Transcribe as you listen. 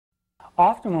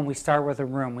Often when we start with a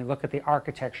room, we look at the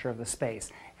architecture of the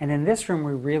space. And in this room,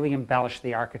 we really embellished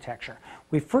the architecture.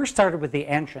 We first started with the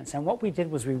entrance, and what we did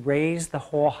was we raised the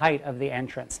whole height of the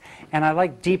entrance. And I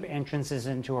like deep entrances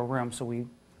into a room, so we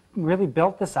really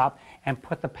built this up and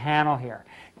put the panel here.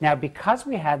 Now, because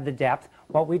we had the depth,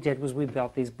 what we did was we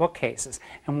built these bookcases.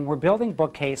 And when we're building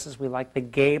bookcases, we like the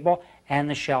gable and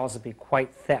the shelves to be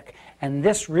quite thick. And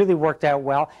this really worked out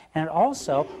well, and it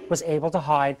also was able to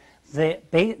hide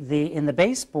in the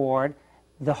baseboard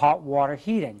the hot water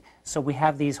heating. So we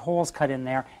have these holes cut in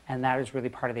there, and that is really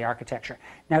part of the architecture.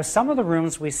 Now, some of the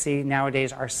rooms we see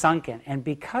nowadays are sunken, and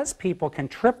because people can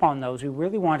trip on those, we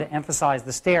really want to emphasize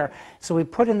the stair, so we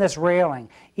put in this railing.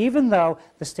 Even though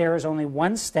the stair is only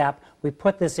one step, we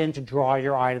put this in to draw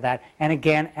your eye to that, and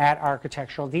again, add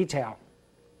architectural detail.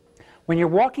 When you're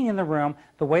walking in the room,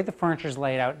 the way the furniture is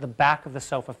laid out, the back of the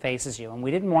sofa faces you. And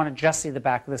we didn't want to just see the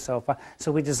back of the sofa,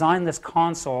 so we designed this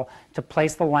console to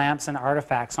place the lamps and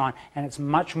artifacts on, and it's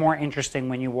much more interesting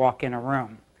when you walk in a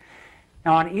room.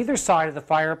 Now, on either side of the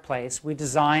fireplace, we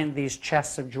designed these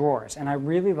chests of drawers, and I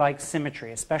really like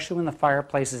symmetry, especially when the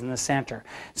fireplace is in the center.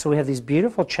 So we have these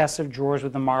beautiful chests of drawers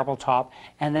with the marble top,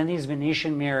 and then these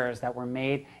Venetian mirrors that were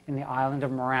made in the island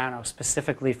of Murano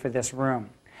specifically for this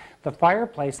room. The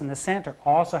fireplace in the center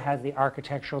also has the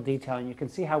architectural detail, and you can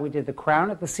see how we did the crown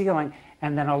at the ceiling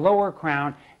and then a lower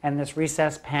crown and this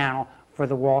recessed panel for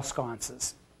the wall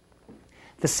sconces.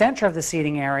 The center of the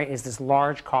seating area is this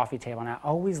large coffee table, and I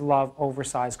always love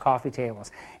oversized coffee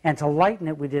tables. And to lighten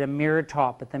it, we did a mirrored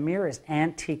top, but the mirror is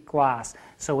antique glass,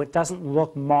 so it doesn't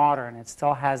look modern. It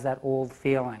still has that old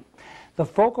feeling. The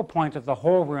focal point of the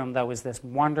whole room, though, is this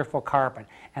wonderful carpet,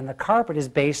 and the carpet is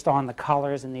based on the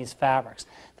colors in these fabrics.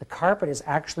 The carpet is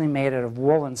actually made out of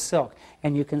wool and silk,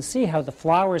 and you can see how the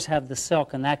flowers have the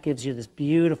silk, and that gives you this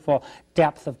beautiful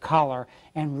depth of color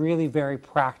and really very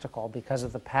practical because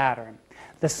of the pattern.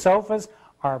 The sofas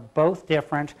are both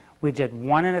different. We did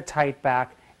one in a tight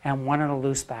back and one in a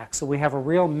loose back, so we have a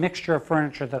real mixture of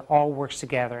furniture that all works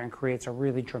together and creates a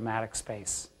really dramatic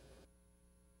space.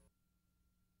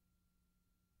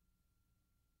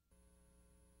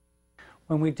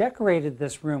 When we decorated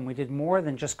this room, we did more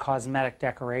than just cosmetic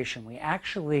decoration. We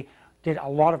actually did a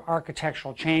lot of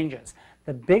architectural changes.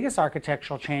 The biggest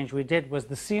architectural change we did was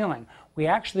the ceiling. We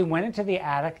actually went into the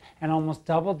attic and almost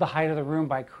doubled the height of the room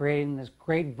by creating this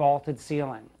great vaulted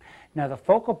ceiling. Now, the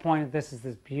focal point of this is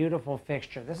this beautiful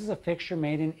fixture. This is a fixture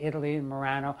made in Italy, in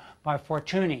Murano, by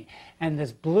Fortuny. And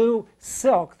this blue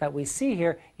silk that we see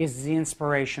here is the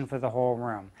inspiration for the whole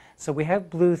room. So we have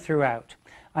blue throughout.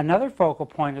 Another focal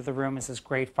point of the room is this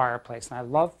great fireplace, and I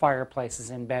love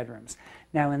fireplaces in bedrooms.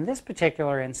 Now, in this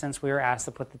particular instance, we were asked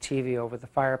to put the TV over the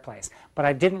fireplace, but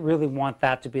I didn't really want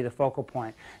that to be the focal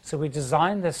point. So we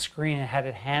designed this screen and had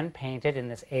it hand-painted in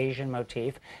this Asian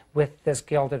motif with this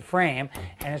gilded frame,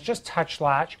 and it's just touch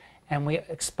latch, and we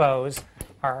expose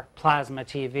our plasma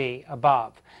TV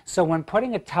above. So when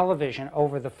putting a television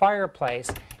over the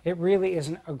fireplace, it really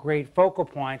isn't a great focal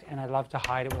point, and I love to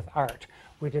hide it with art.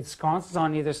 We did sconces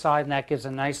on either side, and that gives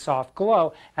a nice soft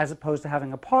glow, as opposed to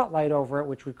having a pot light over it,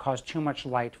 which would cause too much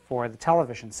light for the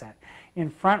television set. In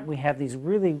front, we have these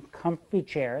really comfy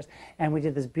chairs, and we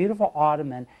did this beautiful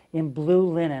ottoman in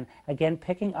blue linen, again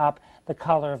picking up the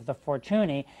color of the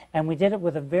Fortuny, and we did it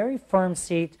with a very firm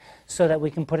seat so that we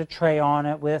can put a tray on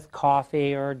it with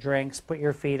coffee or drinks, put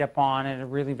your feet up on it,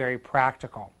 and really very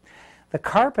practical. The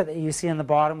carpet that you see on the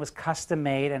bottom was custom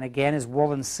made and again is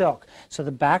wool and silk. So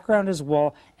the background is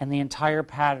wool and the entire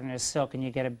pattern is silk, and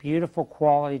you get a beautiful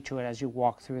quality to it as you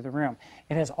walk through the room.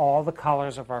 It has all the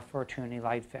colors of our Fortuny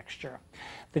light fixture.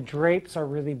 The drapes are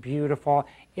really beautiful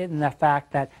in the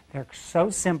fact that they're so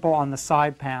simple on the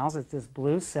side panels. It's this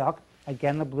blue silk,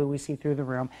 again the blue we see through the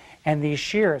room, and these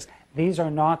shears. These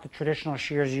are not the traditional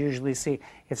shears you usually see.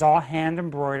 It's all hand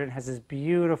embroidered and has this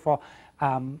beautiful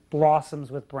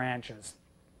blossoms with branches.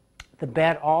 The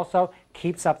bed also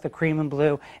keeps up the cream and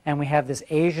blue, and we have this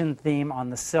Asian theme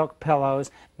on the silk pillows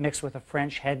mixed with a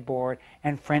French headboard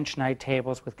and French night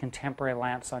tables with contemporary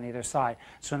lamps on either side.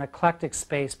 So an eclectic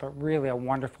space, but really a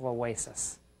wonderful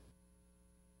oasis.